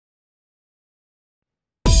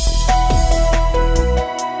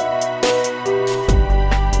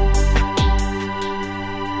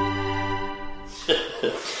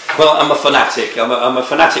Well, I'm a fanatic. I'm a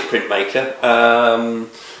fanatic printmaker,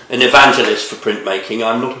 an evangelist for printmaking.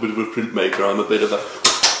 I'm not a bit of a printmaker. I'm a bit of a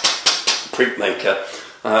printmaker,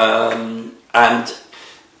 and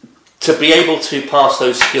to be able to pass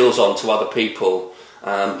those skills on to other people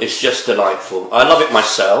is just delightful. I love it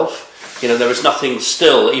myself. You know, there is nothing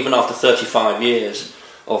still, even after 35 years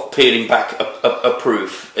of peeling back a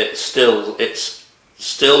proof, it's still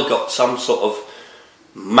got some sort of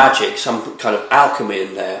magic, some kind of alchemy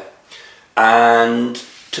in there, and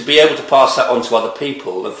to be able to pass that on to other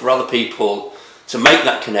people, and for other people to make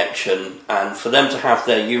that connection, and for them to have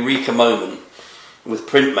their eureka moment with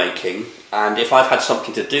printmaking. And if I've had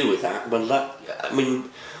something to do with that, well, that, I mean,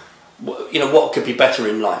 you know, what could be better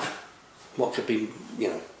in life? What could be, you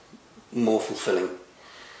know, more fulfilling?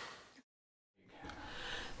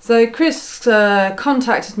 So Chris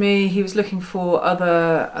contacted me. He was looking for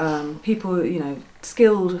other people, you know,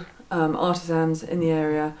 skilled artisans in the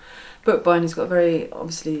area. Bookbinding's got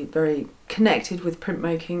obviously very connected with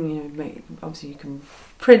printmaking. You know, obviously you can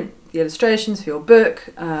print the illustrations for your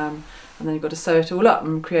book, and then you've got to sew it all up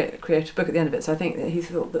and create a book at the end of it. So I think that he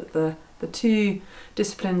thought that the two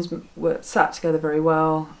disciplines were sat together very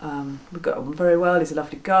well. We got on very well. He's a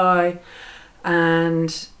lovely guy, and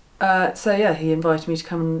so yeah, he invited me to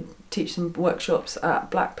come and teach some workshops at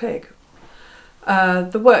Black Pig.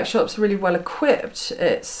 The workshop's really well equipped.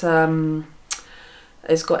 It's got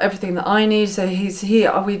everything that I need. So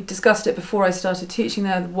we discussed it before I started teaching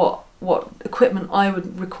there, what equipment I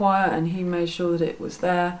would require, and he made sure that it was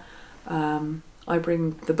there. I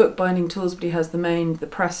bring the bookbinding tools, but he has the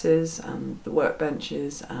presses and the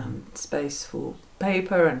workbenches and space for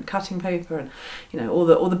paper and cutting paper, and you know,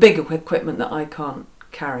 all the big equipment that I can't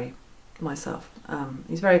carry myself.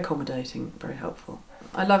 He's very accommodating, very helpful.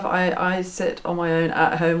 I sit on my own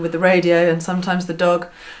at home with the radio and sometimes the dog,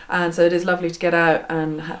 and so it is lovely to get out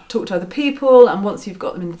and talk to other people, and once you've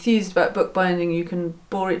got them enthused about bookbinding, you can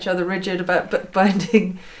bore each other rigid about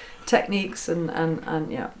bookbinding techniques,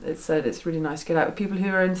 and yeah, it's really nice to get out with people who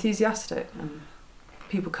are enthusiastic, and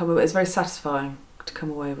people come away, it's very satisfying to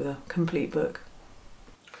come away with a complete book.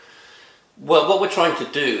 Well, what we're trying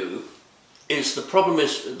to do is the problem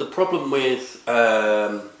with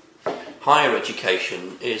higher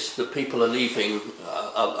education is that people are leaving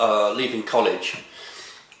college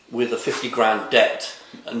with a 50 grand debt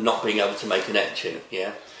and not being able to make an etching.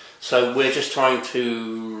 Yeah, so we're just trying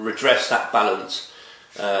to redress that balance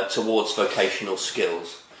towards vocational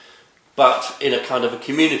skills, but in a kind of a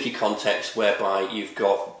community context whereby you've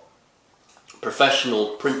got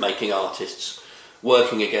professional printmaking artists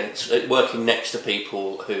working next to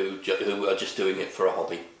people who are just doing it for a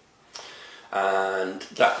hobby. And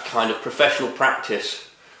that kind of professional practice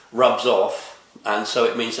rubs off, and so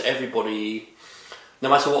it means that everybody, no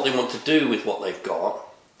matter what they want to do with what they've got,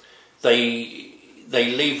 they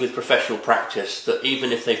leave with professional practice, that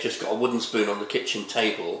even if they've just got a wooden spoon on the kitchen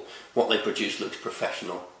table, what they produce looks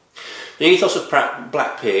professional. The ethos of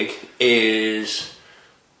Black Pig is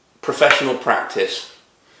professional practice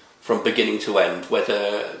from beginning to end,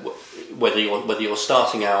 whether you're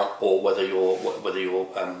starting out or whether you're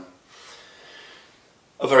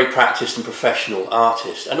a very practiced and professional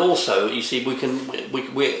artist. And also, you see,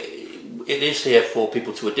 it is here for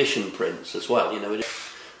people to edition prints as well, you know.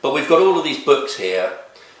 But we've got all of these books here.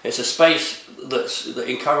 It's a space that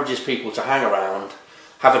encourages people to hang around,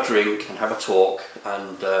 have a drink and have a talk,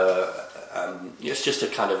 and it's just a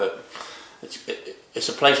kind of it's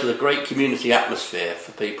a place with a great community atmosphere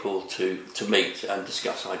for people to meet and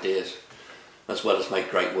discuss ideas, as well as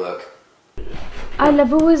make great work.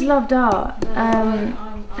 I've always loved art,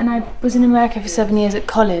 and I was in America for 7 years at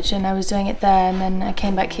college, and I was doing it there, and then I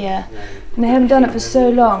came back here, and I haven't done it for so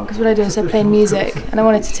long, because what I do is I play music, and I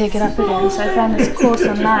wanted to take it up again, so I found this course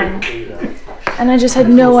online, and I just had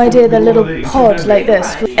no idea that a little pod like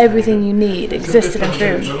this, with everything you need, existed in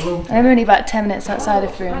Frome. And I'm only about 10 minutes outside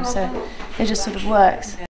of Frome, so it just sort of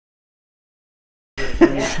works.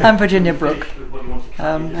 I'm Virginia Brooke.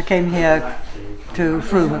 I came here to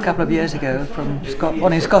Frome a couple of years ago from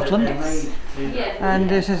Scotland, and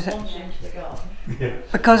this is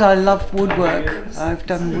because I love woodwork. I've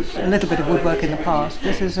done a little bit of woodwork in the past.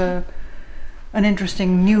 This is an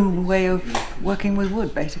interesting new way of working with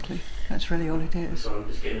wood, basically. That's really all it is.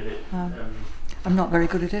 I'm not very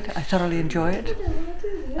good at it. I thoroughly enjoy it,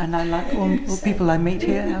 and I like all the people I meet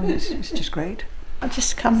here. It's just great. I've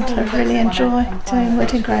just come to really enjoy doing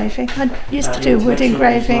wood engraving. I used to do wood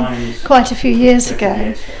engraving quite a few years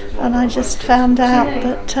ago, and I just found out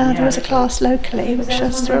that there was a class locally, which I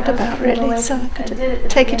was thrilled about really, so I could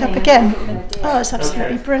take it up again. Oh, it's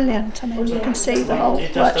absolutely brilliant. I mean, you can see the whole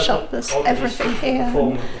workshop, there's everything here.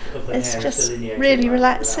 And it's just really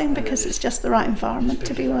relaxing because it's just the right environment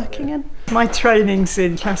to be working in. My training's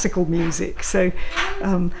in classical music, so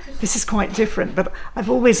this is quite different, but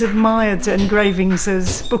I've always admired engravings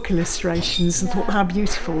as book illustrations and thought how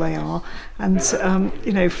beautiful they are. And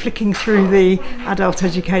you know, flicking through the adult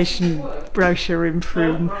education brochure in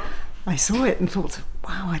Frome, I saw it and thought,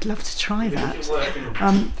 wow, I'd love to try that.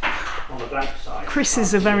 Chris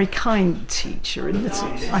is a very kind teacher in that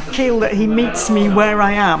I feel that he meets me where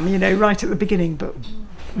I am, you know, right at the beginning, but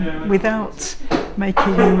without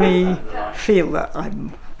making me feel that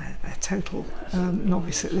I'm a total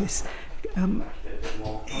novice at this.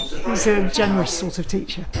 He's a generous sort of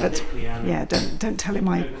teacher, but yeah, don't tell him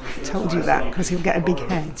I told you that, because he'll get a big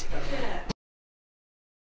head.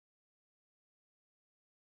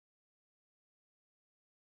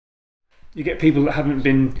 You get people that haven't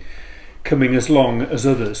been coming as long as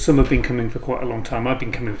others. Some have been coming for quite a long time. I've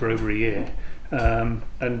been coming for over a year.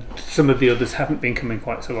 And some of the others haven't been coming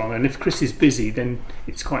quite so long, and if Chris is busy, then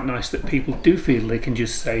it's quite nice that people do feel they can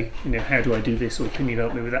just say, you know, how do I do this, or can you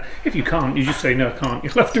help me with that? If you can't, you just say, no, I can't.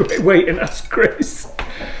 You'll have to wait and ask Chris.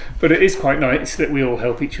 But it is quite nice that we all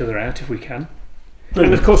help each other out if we can.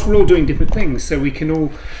 And of course we're all doing different things, so we can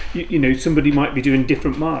all, you know, somebody might be doing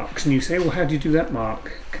different marks and you say, well, how do you do that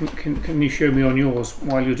mark? Can you show me on yours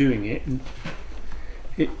while you're doing it? And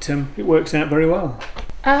it works out very well.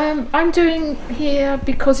 I'm doing here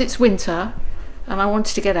because it's winter and I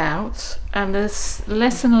wanted to get out, and there's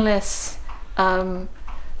less and less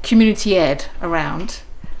community ed around,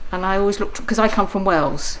 and I always looked, because I come from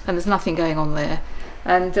Wales and there's nothing going on there,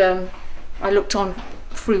 and I looked on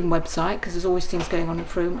Frome website because there's always things going on in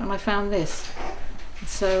Frome, and I found this,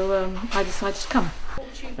 so I decided to come.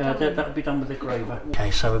 That would be done with a graver.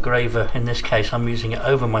 Okay, so a graver, in this case I'm using it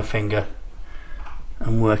over my finger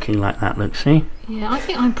and working like that, look, see? Yeah, I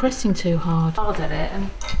think I'm pressing too hard at it, and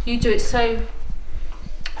you do it so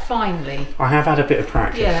finely. I have had a bit of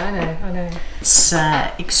practice. Yeah, I know. It's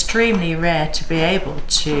extremely rare to be able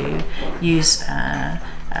to use a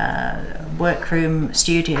workroom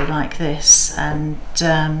studio like this, and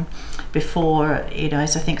before, you know,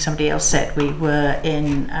 as I think somebody else said, we were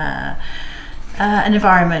in an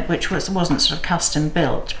environment which wasn't sort of custom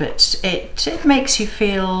built, but it makes you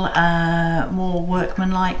feel more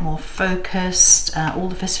workmanlike, more focused. All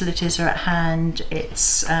the facilities are at hand.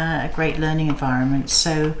 It's a great learning environment,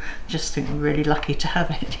 so I just think we're really lucky to have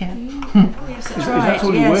it. Yeah. Yes, that's right. That's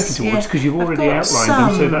all you're working towards, because you've already outlined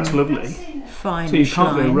them, so that's lovely. Fine. So you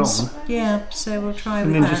can't go wrong. Yeah, so we'll try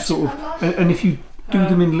with that. And then just sort of, and if you do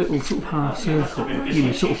them in little sort of half circle, you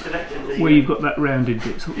know, sort of where you've got that rounded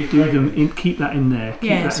bit, sort of do them in, keep that in there,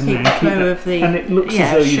 keep that in there, flow of the, and it looks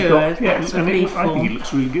as though you've got, and I think it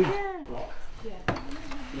looks really good.